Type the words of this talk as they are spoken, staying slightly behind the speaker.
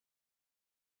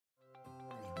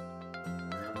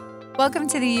Welcome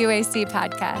to the UAC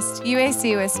podcast.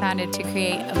 UAC was founded to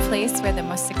create a place where the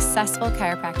most successful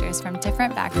chiropractors from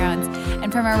different backgrounds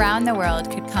and from around the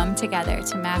world could come together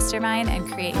to mastermind and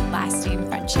create lasting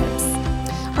friendships.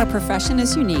 Our profession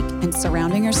is unique, and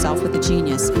surrounding yourself with a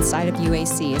genius inside of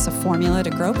UAC is a formula to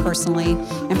grow personally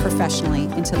and professionally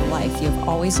into the life you've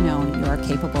always known you are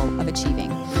capable of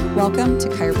achieving. Welcome to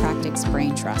Chiropractic's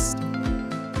Brain Trust.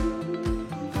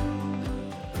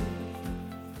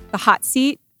 The hot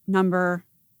seat, number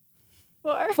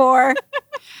 4,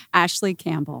 Ashley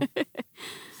Campbell.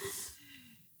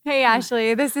 Hey,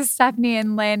 Ashley, this is Stephanie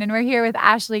and Lynn, and we're here with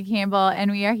Ashley Campbell,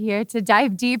 and we are here to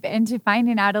dive deep into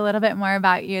finding out a little bit more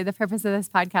about you. The purpose of this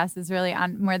podcast is really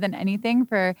on more than anything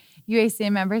for UAC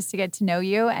members to get to know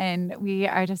you, and we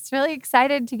are just really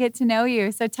excited to get to know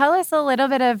you. So tell us a little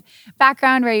bit of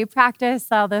background, where you practice,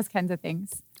 all those kinds of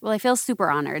things. Well, I feel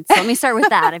super honored. So let me start with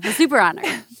that. I feel super honored.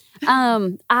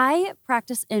 I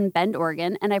practice in Bend,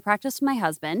 Oregon, and I practice with my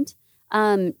husband.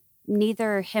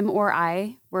 Neither him or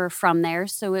I were from there,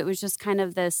 so it was just kind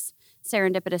of this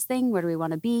serendipitous thing. Where do we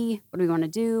want to be? What do we want to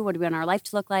do? What do we want our life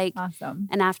to look like? Awesome.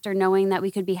 And after knowing that we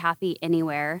could be happy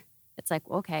anywhere, it's like,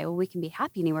 okay, well, we can be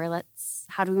happy anywhere.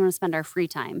 How do we want to spend our free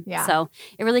time? Yeah. So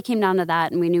it really came down to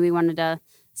that, and we knew we wanted to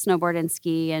snowboard and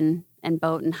ski and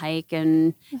boat and hike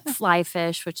and fly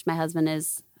fish, which my husband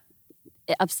is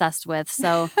obsessed with.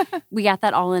 So we got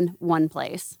that all in one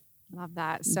place. Love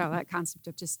that. So that concept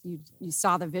of just you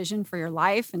saw the vision for your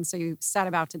life, and so you set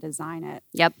about to design it.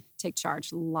 Yep. Take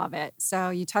charge. Love it. So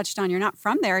you touched on, you're not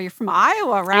from there. You're from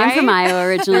Iowa, right? I'm from Iowa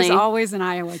originally. There's always an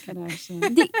Iowa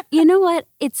connection. You know what?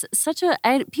 It's such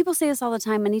people say this all the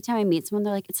time. Anytime I meet someone,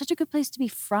 they're like, it's such a good place to be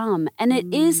from. And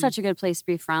it is such a good place to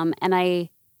be from. And I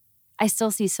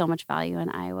still see so much value in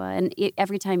Iowa. And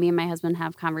every time me and my husband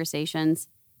have conversations,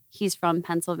 he's from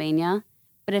Pennsylvania.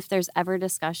 But if there's ever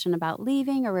discussion about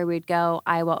leaving or where we'd go,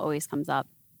 Iowa always comes up.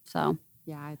 So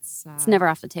yeah, it's never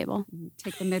off the table.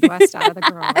 Take the Midwest out of the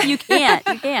girl. You can't.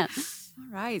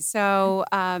 All right. So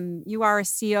you are a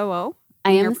COO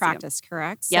I in am your a practice,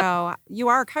 correct? Yep. So you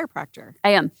are a chiropractor. I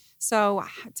am. So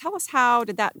tell us, how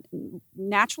did that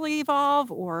naturally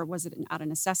evolve, or was it out of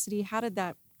necessity? How did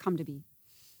that come to be?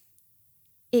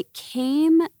 It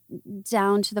came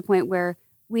down to the point where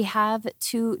we have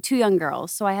two young girls.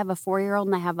 So I have a 4-year-old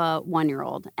and I have a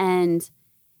 1-year-old. And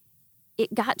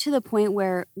it got to the point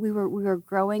where we were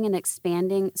growing and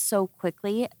expanding so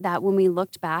quickly that when we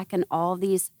looked back and all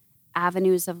these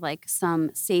avenues of like some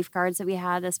safeguards that we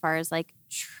had as far as like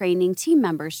training team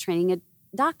members, training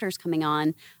doctors coming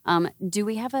on, do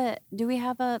we have a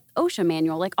OSHA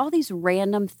manual, like all these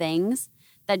random things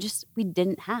that just we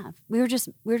didn't have. We were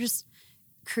just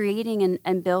creating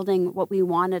and building what we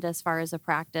wanted as far as a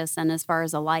practice and as far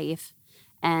as a life.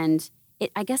 And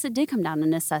I guess it did come down to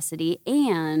necessity,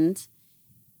 and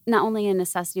not only a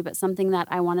necessity, but something that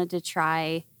I wanted to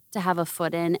try to have a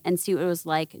foot in and see what it was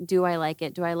like. Do I like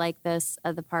it? Do I like this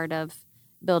as the part of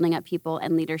building up people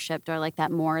and leadership? Do I like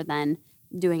that more than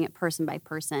doing it person by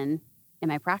person in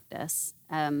my practice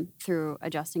through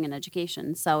adjusting and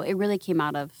education? So it really came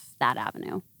out of that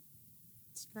avenue.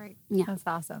 That's great. Yeah. That's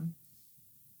awesome.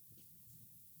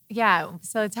 Yeah.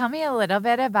 So tell me a little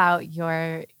bit about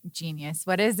your genius.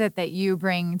 What is it that you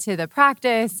bring to the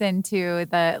practice and to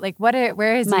the, like,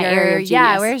 where is my your area of genius?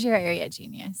 Yeah, where's your area of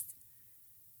genius?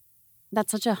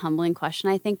 That's such a humbling question,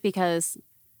 I think, because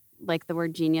like the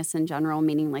word genius in general,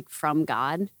 meaning like from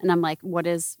God. And I'm like, what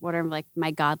are like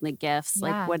my godly gifts?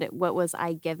 Yeah. Like what was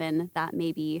I given that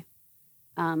maybe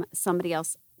somebody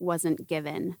else wasn't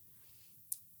given?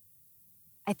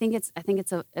 I think it's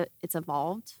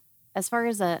evolved. As far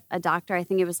as a doctor, I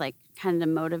think it was like kind of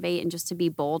to motivate and just to be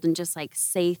bold and just like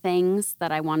say things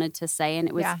that I wanted to say, and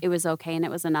it was okay and it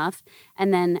was enough.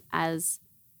 And then as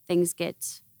things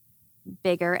get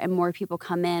bigger and more people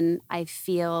come in, I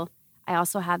feel I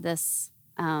also have this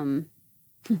I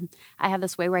have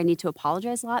this way where I need to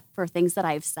apologize a lot for things that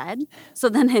I've said. So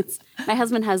then my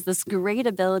husband has this great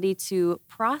ability to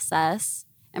process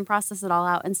it all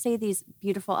out and say these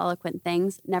beautiful, eloquent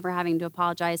things, never having to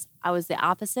apologize. I was the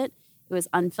opposite. It was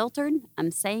unfiltered.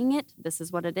 I'm saying it. This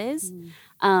is what it is.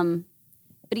 But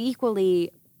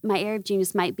equally, my area of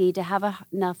genius might be to have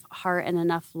enough heart and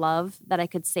enough love that I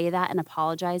could say that and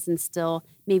apologize and still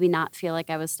maybe not feel like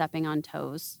I was stepping on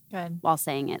toes while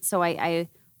saying it. So I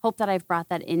hope that I've brought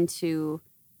that into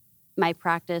my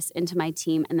practice, into my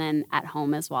team, and then at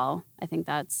home as well. I think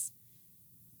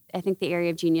the area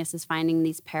of genius is finding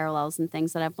these parallels and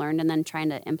things that I've learned and then trying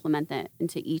to implement that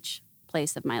into each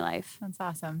place of my life. That's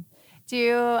awesome. Do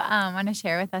you want to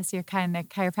share with us your kind of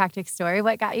chiropractic story?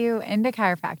 What got you into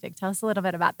chiropractic? Tell us a little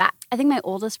bit about that. I think my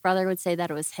oldest brother would say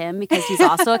that it was him because he's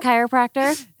also a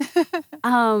chiropractor.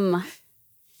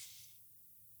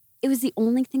 It was the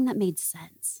only thing that made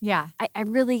sense. Yeah. I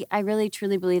really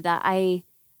truly believe that. I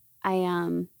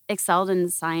excelled in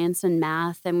science and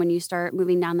math. And when you start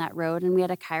moving down that road, and we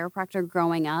had a chiropractor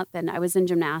growing up, and I was in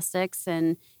gymnastics,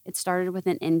 and it started with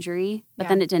an injury, but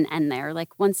then it didn't end there.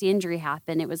 Like once the injury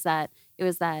happened, it was that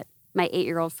my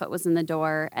 8-year-old foot was in the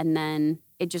door, and then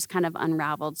it just kind of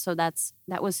unraveled. So that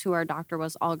was who our doctor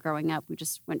was all growing up. We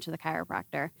just went to the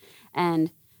chiropractor,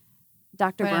 and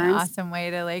Dr. What Burns. An awesome way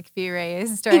to like be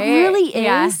raised, right? It really is.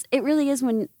 Yeah. It really is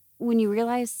when you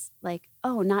realize like,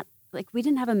 oh, not like we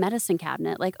didn't have a medicine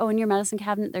cabinet. Like, oh, in your medicine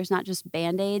cabinet, there's not just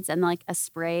Band-Aids and like a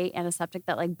spray antiseptic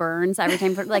that like burns every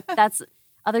time. Like that's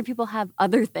other people have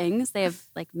other things. They have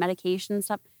like medication and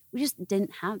stuff. We just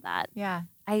didn't have that. Yeah.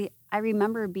 I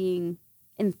remember being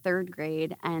in 3rd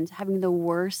grade and having the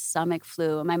worst stomach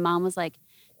flu. And my mom was like,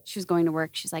 she was going to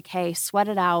work. She's like, hey, sweat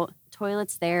it out.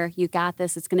 Toilet's there. You got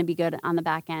this. It's going to be good on the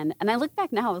back end. And I look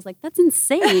back now, I was like, that's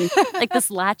insane. Like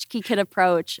this latchkey kid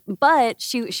approach. But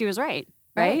she was right.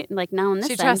 Right? And like now in this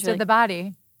she end, trusted like, the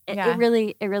body. It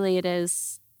really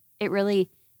is. It really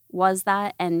was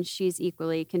that. And she's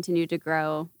equally continued to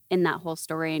grow in that whole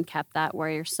story and kept that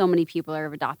where so many people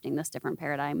are adopting this different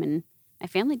paradigm. And my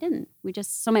family didn't.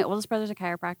 So my oldest brother's a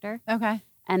chiropractor. Okay.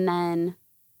 And then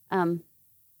how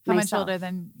much older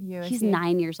than you? He's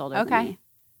 9 years older than me.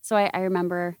 So I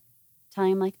remember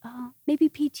telling him like, oh, maybe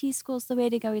PT school's the way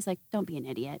to go. He's like, don't be an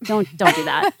idiot. Don't do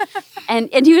that.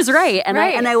 and he was right. And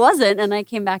I wasn't. And I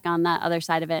came back on that other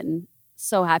side of it, and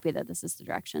so happy that this is the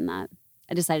direction that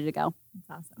I decided to go. That's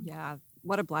awesome. Yeah.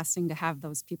 What a blessing to have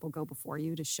those people go before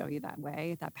you to show you that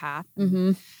way, that path.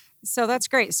 Mm-hmm. So that's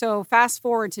great. So fast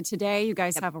forward to today, you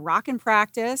guys have a rockin'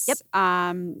 practice. Yep.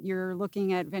 You're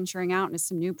looking at venturing out into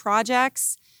some new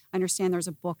projects. I understand there's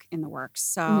a book in the works.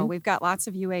 So we've got lots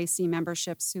of UAC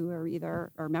memberships who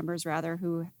are members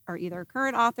who are either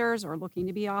current authors or looking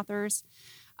to be authors.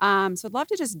 So I'd love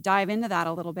to just dive into that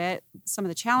a little bit. Some of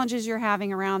the challenges you're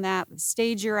having around that, the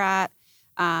stage you're at,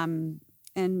 and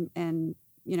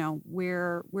you know,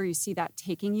 where you see that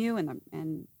taking you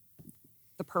and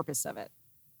the purpose of it.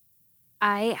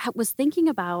 I was thinking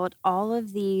about all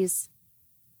of these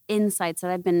insights that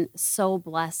I've been so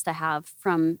blessed to have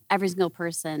from every single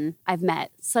person I've met,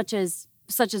 such as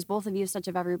both of you, such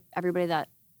as everybody that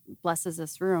blesses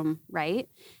this room, right?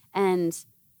 And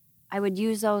I would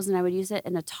use those, and I would use it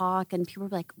in a talk, and people were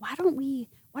like, why don't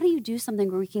you do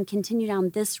something where we can continue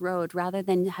down this road rather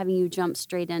than having you jump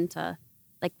straight into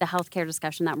like the healthcare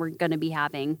discussion that we're going to be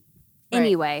having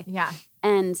anyway. Yeah.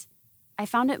 And I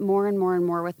found it more and more and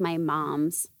more with my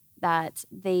moms that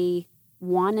they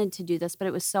wanted to do this, but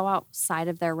it was so outside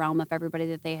of their realm of everybody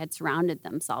that they had surrounded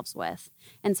themselves with.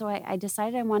 And so I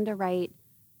decided I wanted to write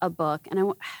a book,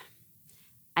 and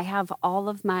I have all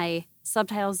of my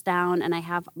subtitles down, and I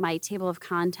have my table of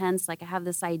contents. Like I have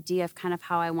this idea of kind of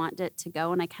how I want it to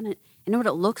go, and I know what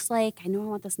it looks like. I know I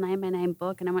want this 9x9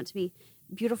 book, and I want it to be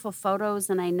beautiful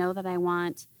photos, and I know that I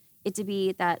want it to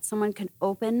be that someone can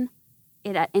open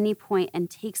it at any point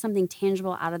and take something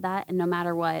tangible out of that, and no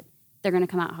matter what, they're going to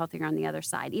come out healthier on the other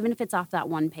side, even if it's off that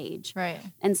one page. Right.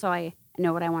 And so I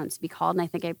know what I want it to be called, and I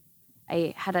think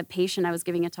I had a patient, I was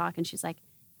giving a talk, and she's like,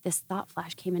 this thought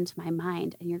flash came into my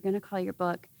mind, and you're going to call your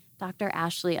book Dr.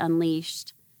 Ashley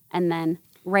Unleashed, and then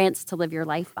Rants to Live Your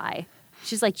Life By.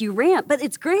 She's like, you rant, but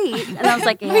it's great. And I was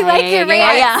like, yeah, we like your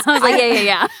rants. Yeah. I was like,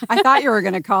 yeah. I thought you were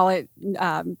going to call it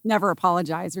Never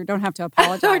Apologize or Don't Have to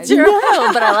Apologize.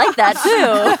 No, but I like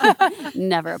that too.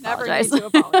 Never apologize. Never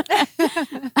need to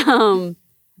apologize.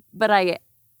 But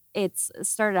it's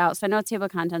started out, so I know what table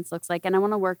of contents looks like, and I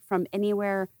want to work from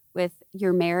anywhere with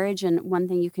your marriage, and one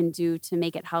thing you can do to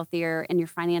make it healthier, and your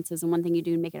finances, and one thing you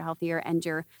do to make it healthier, and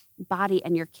your body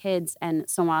and your kids, and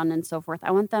so on and so forth.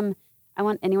 I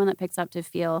want anyone that picks up to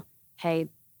feel, hey,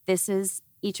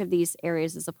 each of these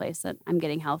areas is a place that I'm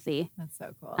getting healthy. That's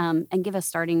so cool. And give a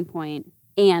starting point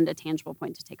and a tangible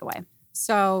point to take away.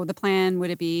 So the plan,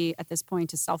 would it be at this point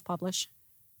to self-publish?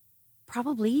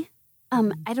 Probably.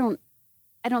 I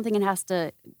don't think it has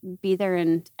to be there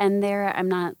and end there. I'm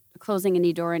not closing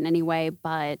any door in any way,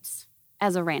 but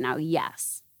as of right now,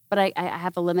 yes. But I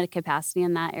have a limited capacity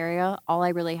in that area. All I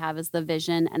really have is the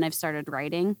vision, and I've started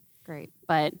writing. Great.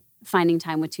 But finding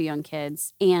time with 2 young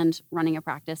kids and running a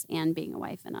practice and being a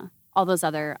wife and all those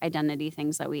other identity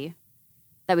things that we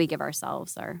give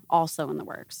ourselves are also in the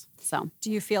works. So,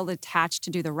 do you feel attached to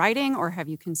do the writing, or have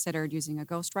you considered using a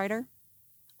ghostwriter?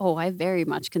 Oh, I very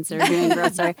much consider doing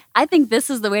growth story. I think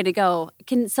this is the way to go.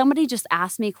 Can somebody just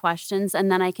ask me questions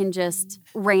and then I can just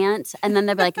rant and then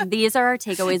they'll be like, these are our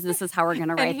takeaways. This is how we're going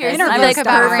to write this. And I'm like,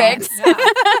 perfect.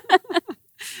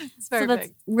 It's perfect. So that's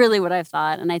really what I've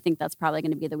thought. And I think that's probably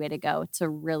going to be the way to go to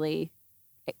really,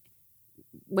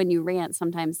 when you rant,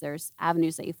 sometimes there's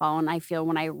avenues that you follow. And I feel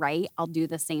when I write, I'll do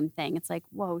the same thing. It's like,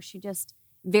 whoa, she just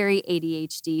very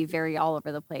ADHD, very all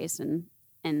over the place and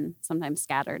sometimes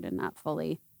scattered and not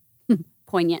fully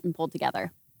poignant and pulled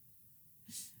together.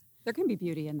 There can be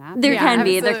beauty in that. There can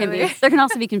be. There can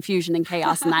also be confusion and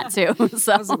chaos in that too.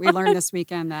 So that's what we learned this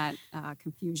weekend, that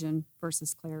confusion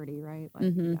versus clarity, right?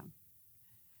 Like, yeah.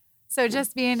 So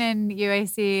just being in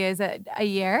UAC, is it a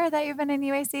year that you've been in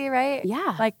UAC, right?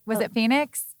 Yeah. Like, was it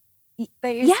Phoenix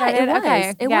that you started? It was.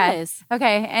 Okay. It was.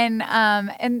 Okay.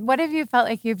 And what have you felt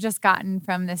like you've just gotten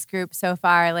from this group so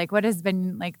far? Like, what has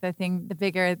been like the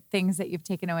bigger things that you've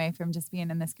taken away from just being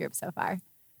in this group so far?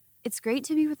 It's great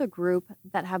to be with a group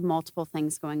that have multiple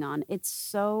things going on. It's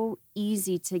so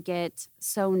easy to get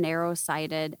so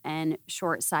narrow-sighted and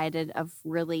short-sighted of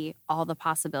really all the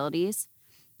possibilities.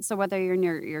 So whether you're in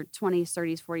your 20s,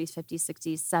 30s, 40s, 50s,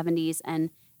 60s, 70s,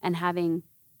 and having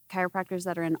chiropractors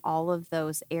that are in all of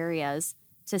those areas,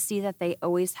 to see that they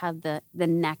always have the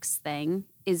next thing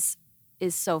is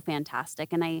so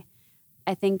fantastic. And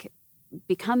I think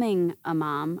becoming a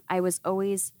mom, I was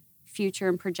always future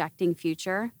and projecting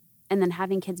future. And then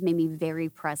having kids made me very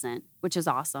present, which is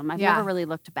awesome. I've never really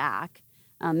looked back,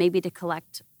 maybe to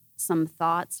collect some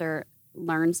thoughts or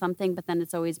learn something, but then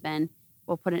it's always been,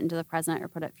 we'll put it into the present or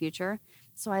put it future.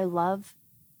 So I love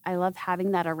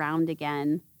having that around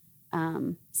again,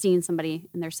 seeing somebody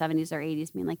in their 70s or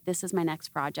 80s being like, this is my next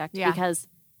project, because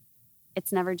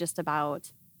it's never just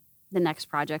about the next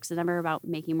projects. It's never about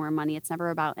making more money. It's never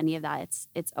about any of that.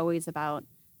 It's always about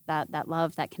that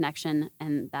love, that connection,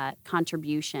 and that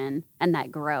contribution, and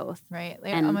that growth. Right.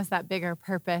 Like and almost that bigger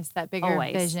purpose, that bigger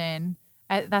vision.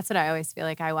 That's what I always feel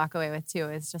like I walk away with too,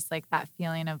 is just like that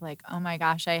feeling of like, oh my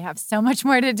gosh, I have so much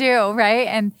more to do, right?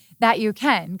 And that you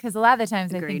can, because a lot of the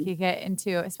times I think you get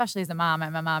into, especially as a mom,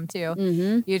 I'm a mom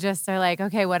too, you just are like,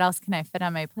 okay, what else can I fit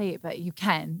on my plate? But you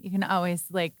can always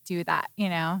like do that, you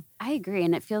know? I agree.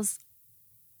 And it feels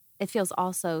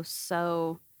also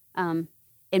so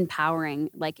empowering.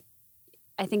 Like,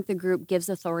 I think the group gives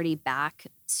authority back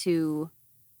to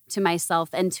myself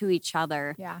and to each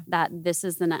other. Yeah. That this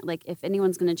is like, if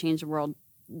anyone's going to change the world,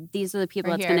 these are the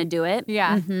people that's going to do it.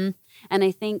 Yeah. And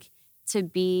I think to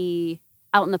be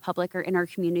out in the public or in our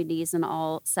communities and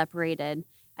all separated,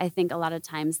 I think a lot of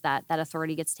times that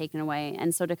authority gets taken away.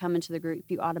 And so to come into the group,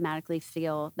 you automatically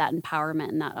feel that empowerment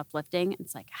and that uplifting.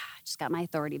 It's like, I just got my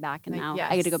authority back, and now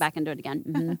I get to go back and do it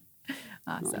again.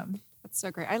 Awesome. That's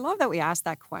so great. I love that we asked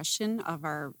that question of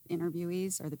our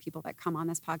interviewees or the people that come on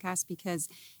this podcast, because,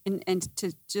 and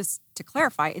to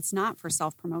clarify, it's not for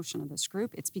self-promotion of this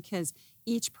group. It's because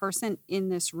each person in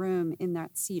this room, in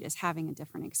that seat, is having a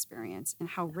different experience, and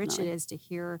how rich it is to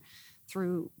hear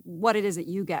through what it is that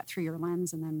you get through your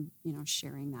lens, and then,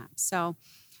 sharing that. So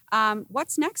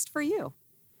what's next for you?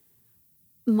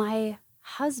 My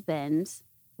husband,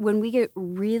 when we get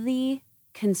really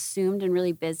consumed and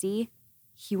really busy,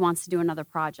 he wants to do another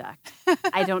project.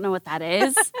 I don't know what that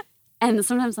is. And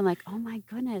sometimes I'm like, oh my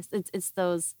goodness. It's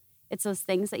those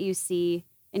things that you see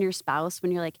in your spouse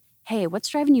when you're like, hey, what's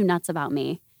driving you nuts about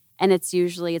me? And it's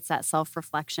that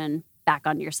self-reflection back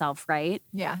on yourself, right?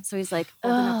 Yeah. So he's like,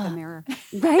 holding up the mirror.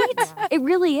 Right? Yeah. It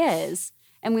really is.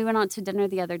 And we went out to dinner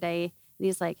the other day, and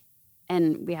he's like,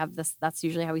 and we have this, that's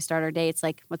usually how we start our day. It's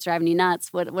like, what's driving you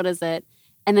nuts? What is it?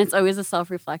 And it's always a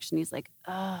self-reflection. He's like,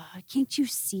 can't you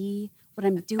see what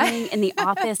I'm doing in the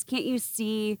office? Can't you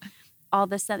see all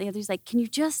this, that, and the other? He's like, can you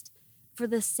just, for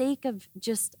the sake of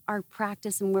just our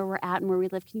practice and where we're at and where we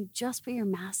live, can you just put your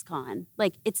mask on?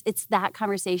 Like, it's that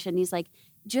conversation. He's like,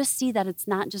 just see that it's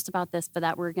not just about this, but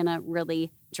that we're going to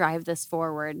really drive this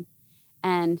forward.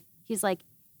 And he's like,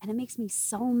 and it makes me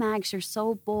so mad because you're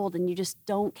so bold and you just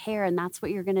don't care, and that's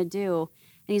what you're going to do.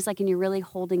 And he's like, and you're really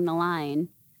holding the line.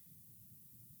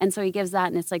 And so he gives that,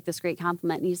 and it's like this great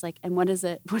compliment. And he's like, and what is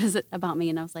it? What is it about me?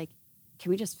 And I was like,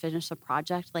 can we just finish the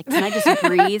project? Like, can I just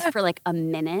breathe for like a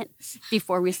minute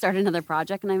before we start another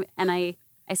project? And I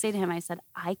say to him, I said,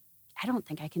 I don't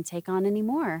think I can take on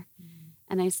anymore.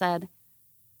 And I said,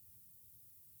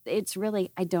 it's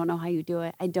really, I don't know how you do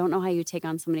it. I don't know how you take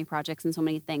on so many projects and so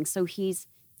many things. So he's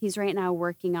right now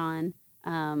working on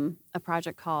a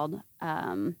project called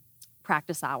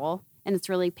Practice Owl, and it's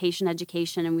really patient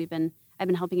education. And I've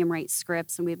been helping him write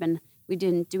scripts, and we've been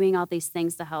doing all these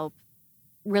things to help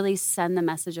really send the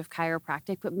message of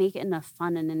chiropractic, but make it in a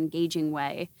fun and engaging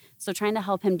way. So trying to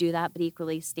help him do that, but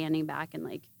equally standing back and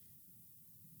like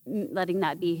letting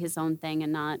that be his own thing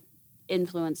and not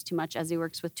influence too much as he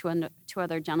works with two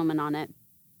other gentlemen on it.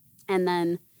 And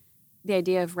then the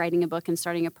idea of writing a book and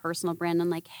starting a personal brand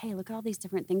and like, hey, look at all these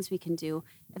different things we can do.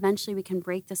 Eventually we can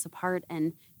break this apart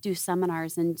and do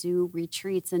seminars and do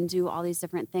retreats and do all these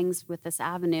different things with this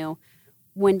avenue.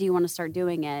 When do you want to start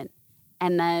doing it?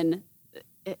 And then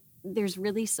there's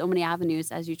really so many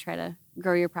avenues as you try to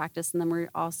grow your practice. And then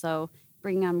we're also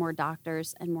bringing on more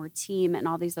doctors and more team and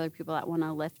all these other people that want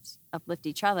to uplift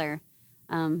each other.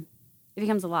 It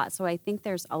becomes a lot. So I think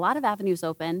there's a lot of avenues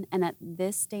open. And at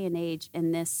this day and age,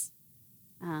 in this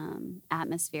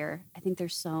atmosphere, I think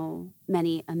there's so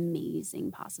many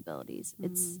amazing possibilities.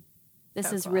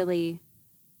 This has really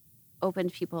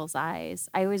opened people's eyes.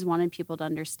 I always wanted people to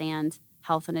understand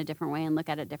health in a different way and look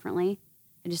at it differently.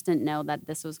 I just didn't know that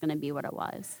this was going to be what it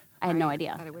was. I had no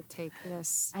idea. That it would take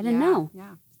this. I didn't know.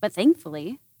 Yeah. But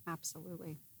thankfully.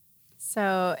 Absolutely.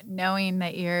 So knowing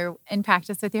that you're in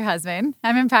practice with your husband,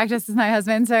 I'm in practice with my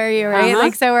husband, so are you, right? Uh-huh.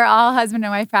 Like, so we're all husband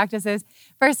and wife practices.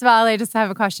 First of all, I just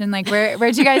have a question. Like,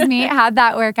 where'd you guys meet? How'd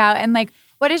that work out? And like,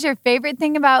 what is your favorite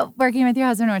thing about working with your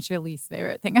husband? What's your least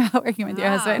favorite thing about working with your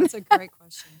husband? That's a great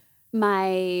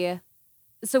question.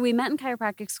 So we met in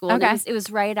chiropractic school. Okay. And it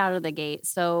was right out of the gate.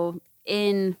 So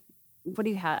what do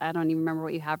you have? I don't even remember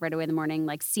what you have right away in the morning,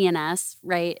 like CNS,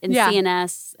 right? And Yeah.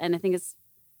 CNS, and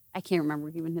I can't remember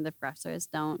even who the professor is.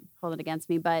 Don't hold it against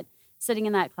me. But sitting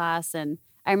in that class, and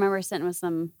I remember sitting with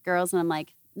some girls, and I'm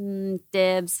like,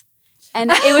 dibs.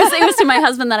 And it was to my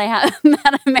husband that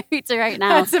I'm married to right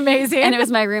now. That's amazing. And it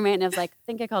was my roommate, and I was like, I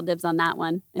think I called dibs on that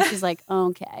one. And she's like,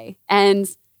 okay. And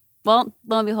well,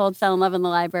 lo and behold, fell in love in the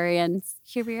library, and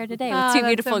here we are today with two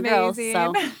beautiful girls.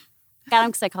 So got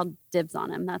him because I called dibs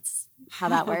on him. That's how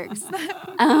that works.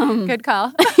 Good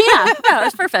call. Yeah, no, it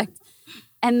was perfect.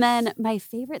 And then my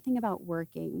favorite thing about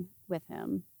working with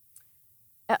him,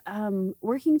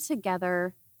 working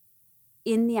together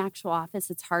in the actual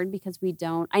office, it's hard because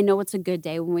I know it's a good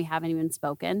day when we haven't even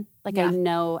spoken. Like I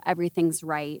know everything's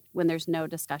right when there's no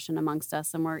discussion amongst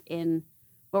us and we're in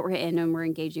what we're in and we're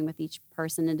engaging with each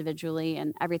person individually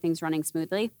and everything's running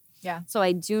smoothly. Yeah. So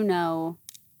I do know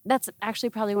that's actually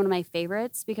probably one of my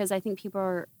favorites because I think people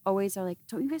are like,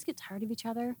 don't you guys get tired of each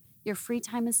other? Your free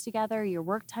time is together. Your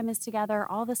work time is together.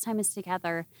 All this time is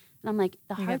together. And I'm like,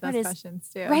 the hard part is, questions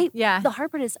too. right? Yeah. The hard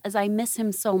part is I miss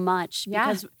him so much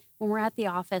because when we're at the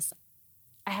office,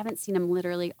 I haven't seen him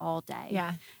literally all day.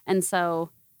 Yeah. And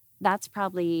so that's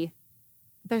probably.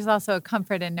 There's also a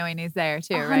comfort in knowing he's there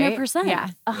too, 100%, right? 100%.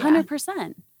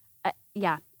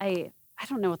 Yeah. 100%. I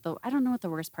don't know what the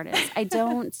worst part is. I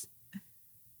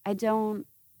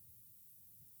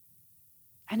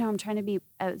know I'm trying to be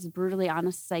as brutally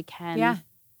honest as I can. Yeah.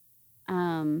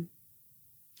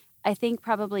 I think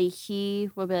probably he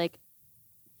will be like,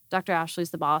 Dr. Ashley's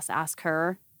the boss, ask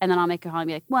her. And then I'll make a call and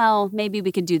be like, well, maybe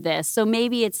we could do this. So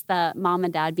maybe it's the mom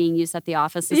and dad being used at the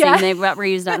office, the same thing that we're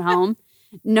used at home.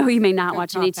 No, you may not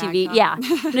watch any TV. Yeah.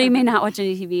 No, you may not watch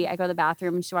any TV. I go to the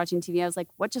bathroom and she's watching TV. I was like,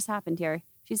 what just happened here?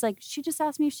 She's like, she just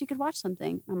asked me if she could watch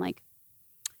something. I'm like,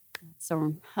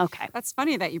 so, okay. That's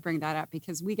funny that you bring that up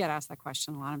because we get asked that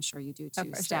question a lot. I'm sure you do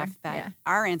too, Steph. Sure. But Yeah.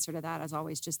 our answer to that is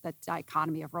always just the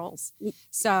dichotomy of roles.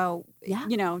 So,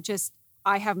 just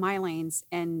I have my lanes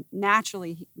and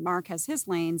naturally Mark has his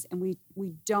lanes and we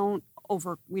don't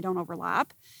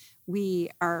overlap.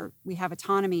 We have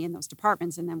autonomy in those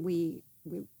departments and then we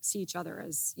see each other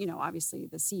as, obviously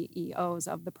the CEOs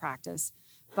of the practice,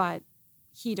 but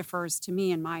he defers to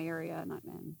me in my area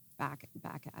and back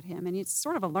at him. And it's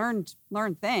sort of a learned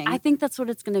thing. I think that's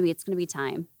what it's going to be. It's going to be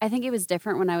time. I think it was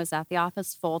different when I was at the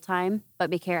office full time,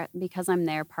 but because I'm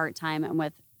there part time and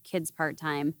with kids part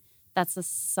time,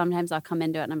 sometimes I'll come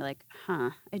into it and I'm like,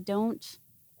 I don't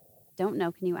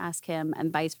know. Can you ask him?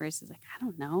 And vice versa. He's like, I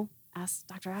don't know. Ask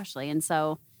Dr. Ashley. And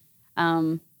so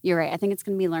you're right. I think it's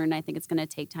going to be learned. I think it's going to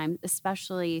take time,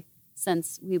 especially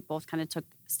since we both kind of took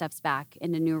steps back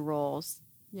into new roles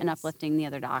and uplifting the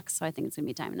other docs. So I think it's going to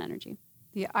be time and energy.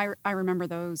 Yeah, I remember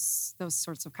those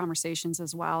sorts of conversations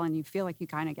as well, and you feel like you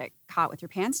kind of get caught with your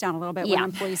pants down a little bit when an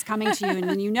employee's coming to you, and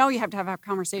then you have to have a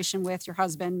conversation with your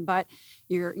husband, but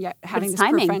you're having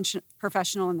this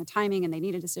professional and the timing, and they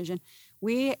need a decision.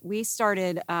 We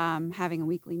started having a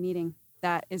weekly meeting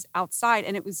that is outside,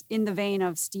 and it was in the vein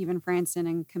of Stephen Franson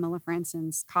and Camilla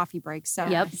Franson's coffee break.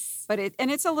 So, but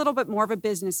it's a little bit more of a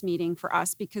business meeting for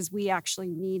us because we actually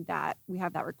need that. We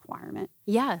have that requirement.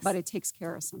 Yes, but it takes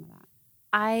care of some of that.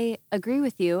 I agree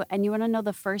with you. And you want to know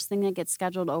the first thing that gets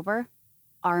scheduled over?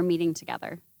 Our meeting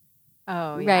together.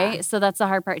 Oh, yeah. Right. So that's the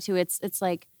hard part too. It's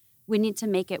like we need to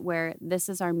make it where this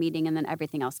is our meeting and then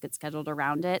everything else gets scheduled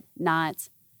around it. Not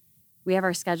we have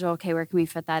our schedule. Okay, where can we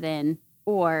fit that in?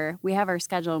 Or we have our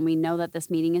schedule and we know that this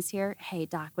meeting is here. Hey,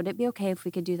 doc, would it be okay if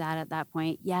we could do that at that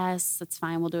point? Yes, that's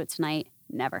fine. We'll do it tonight.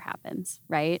 Never happens.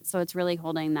 Right. So it's really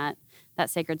holding that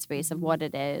sacred space of what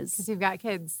it is. Because you've got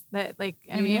kids that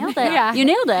You nailed it. Yeah. You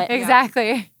nailed it.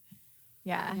 Exactly.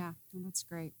 Yeah. Yeah. Well, that's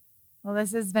great. Well,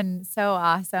 this has been so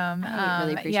awesome. I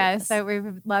really appreciate this. So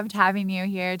we've loved having you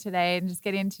here today and just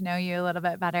getting to know you a little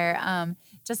bit better.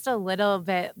 Just a little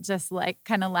bit, just like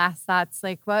kind of last thoughts,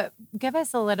 like give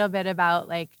us a little bit about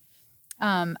like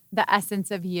the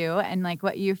essence of you and like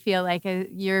what you feel like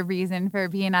your reason for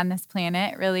being on this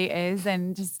planet really is,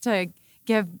 and just to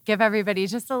give everybody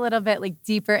just a little bit like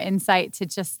deeper insight to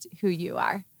just who you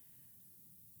are.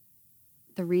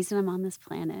 The reason I'm on this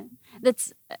planet.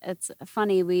 It's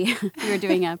funny. We were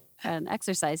doing an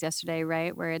exercise yesterday,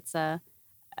 right, where it's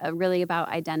really about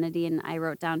identity, and I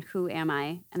wrote down who am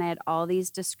I, and I had all these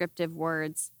descriptive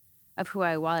words of who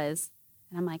I was,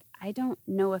 and I'm like, I don't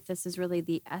know if this is really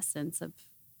the essence of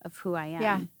who I am.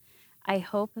 Yeah. I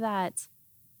hope that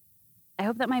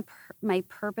my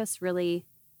purpose really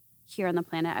here on the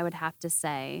planet, I would have to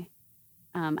say,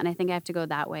 and I think I have to go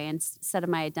that way instead of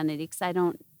my identity, because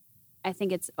I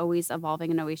think it's always evolving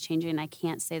and always changing. And I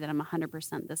can't say that I'm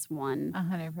 100% this one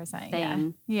 100%.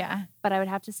 thing. Yeah. But I would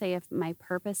have to say if my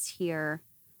purpose here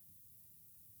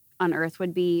on earth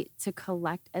would be to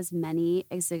collect as many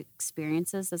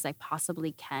experiences as I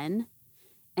possibly can,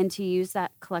 and to use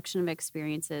that collection of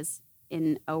experiences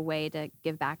in a way to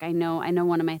give back. I know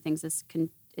one of my things is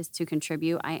to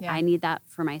contribute. I need that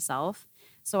for myself.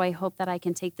 So I hope that I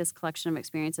can take this collection of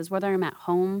experiences, whether I'm at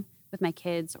home with my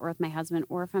kids or with my husband,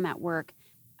 or if I'm at work.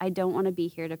 I don't want to be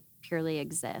here to purely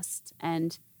exist.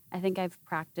 And I think I've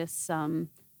practiced some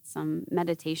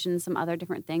meditation, some other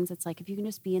different things. It's like, if you can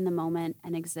just be in the moment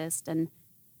and exist, and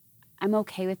I'm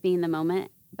okay with being in the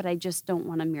moment, but I just don't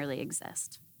want to merely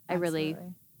exist. I really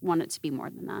want it to be more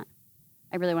than that.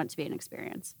 I really want it to be an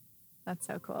experience. That's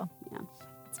so cool. Yeah.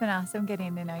 It's been awesome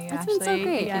getting to know you, It's Ashley. been so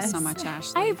great. Thank you so much,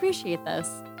 Ashley. I appreciate this.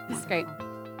 It's great.